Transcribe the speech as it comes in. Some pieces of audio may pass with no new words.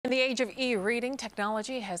In the age of e-reading,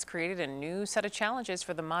 technology has created a new set of challenges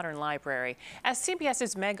for the modern library. As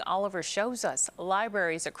CBS's Meg Oliver shows us,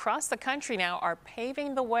 libraries across the country now are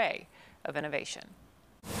paving the way of innovation.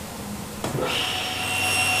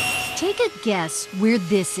 Take a guess where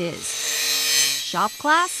this is. Shop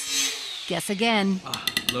class? Guess again.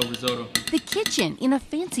 Love risotto. The kitchen in a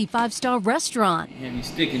fancy 5-star restaurant. Have you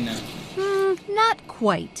sticking now? Not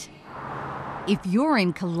quite. If you're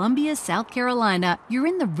in Columbia, South Carolina, you're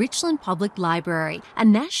in the Richland Public Library, a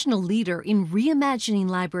national leader in reimagining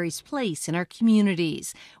libraries' place in our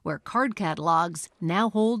communities, where card catalogs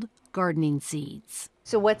now hold gardening seeds.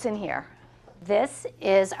 So what's in here? This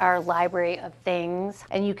is our library of things,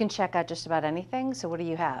 and you can check out just about anything. So what do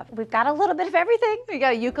you have? We've got a little bit of everything. We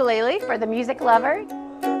got a ukulele for the music lover,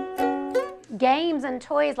 games and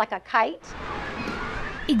toys like a kite.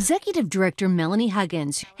 Executive Director Melanie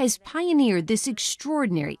Huggins has pioneered this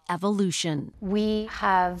extraordinary evolution. We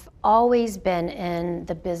have always been in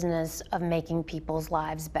the business of making people's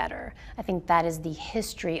lives better. I think that is the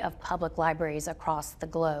history of public libraries across the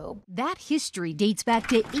globe. That history dates back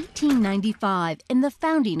to 1895 and the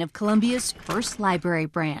founding of Columbia's first library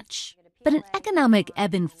branch. But an economic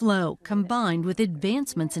ebb and flow combined with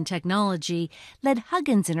advancements in technology led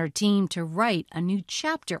Huggins and her team to write a new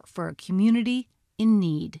chapter for a community in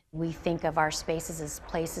need. We think of our spaces as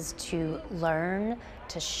places to learn,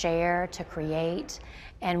 to share, to create,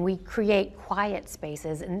 and we create quiet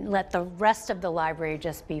spaces and let the rest of the library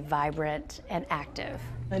just be vibrant and active.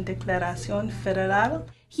 Declaración Federal.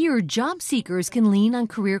 Here, job seekers can lean on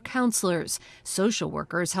career counselors, social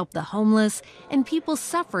workers help the homeless, and people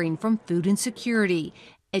suffering from food insecurity.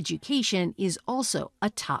 Education is also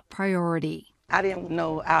a top priority. I didn't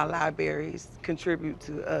know our libraries contribute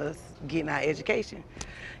to us getting our education.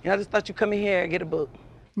 I just thought you come in here and get a book.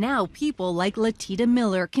 Now people like Latita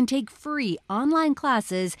Miller can take free online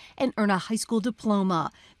classes and earn a high school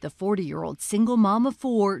diploma. The 40-year-old single mom of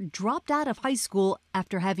 4 dropped out of high school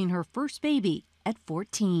after having her first baby at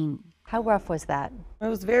 14. How rough was that? It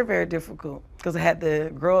was very, very difficult because I had to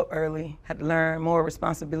grow up early, had to learn more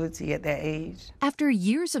responsibility at that age. After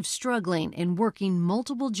years of struggling and working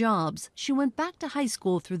multiple jobs, she went back to high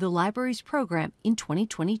school through the library's program in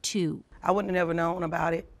 2022. I wouldn't have never known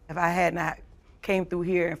about it if I had not came through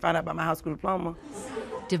here and found out about my high school diploma.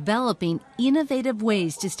 Developing innovative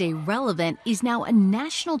ways to stay relevant is now a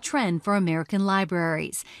national trend for American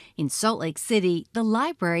libraries. In Salt Lake City, the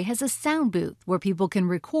library has a sound booth where people can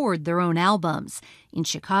record their own albums. In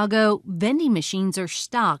Chicago, vending machines are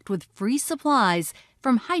stocked with free supplies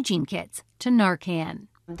from hygiene kits to Narcan.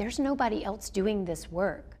 There's nobody else doing this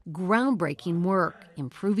work. Groundbreaking work,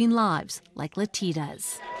 improving lives like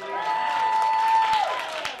Latita's.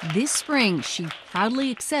 This spring, she proudly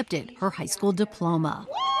accepted her high school diploma.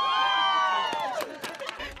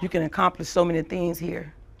 You can accomplish so many things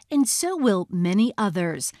here. And so will many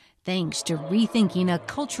others, thanks to rethinking a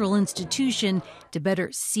cultural institution to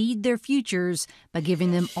better seed their futures by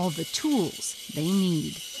giving them all the tools they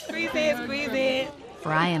need. Squeeze in.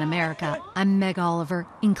 For Eye on America, I'm Meg Oliver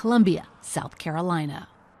in Columbia, South Carolina.